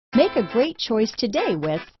Make a great choice today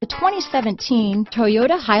with the 2017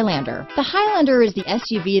 Toyota Highlander. The Highlander is the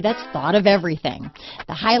SUV that's thought of everything.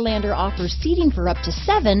 The Highlander offers seating for up to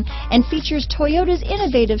 7 and features Toyota's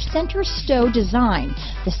innovative center stow design.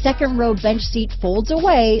 The second row bench seat folds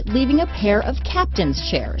away, leaving a pair of captain's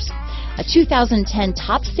chairs. A 2010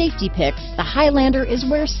 top safety pick, the Highlander is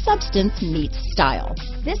where substance meets style.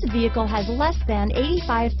 This vehicle has less than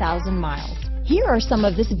 85,000 miles. Here are some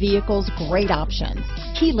of this vehicle's great options: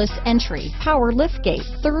 keyless entry, power liftgate,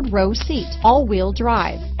 third row seat, all-wheel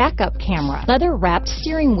drive, backup camera, leather-wrapped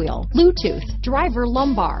steering wheel, Bluetooth, driver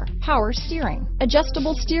lumbar, power steering,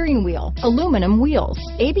 adjustable steering wheel, aluminum wheels,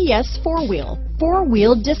 ABS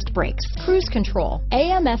four-wheel disc brakes, cruise control,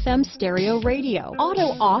 AM/FM stereo radio,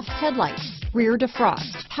 auto-off headlights, rear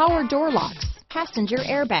defrost, power door locks, passenger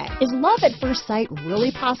airbag. Is love at first sight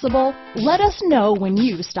really possible? Let us know when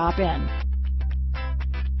you stop in.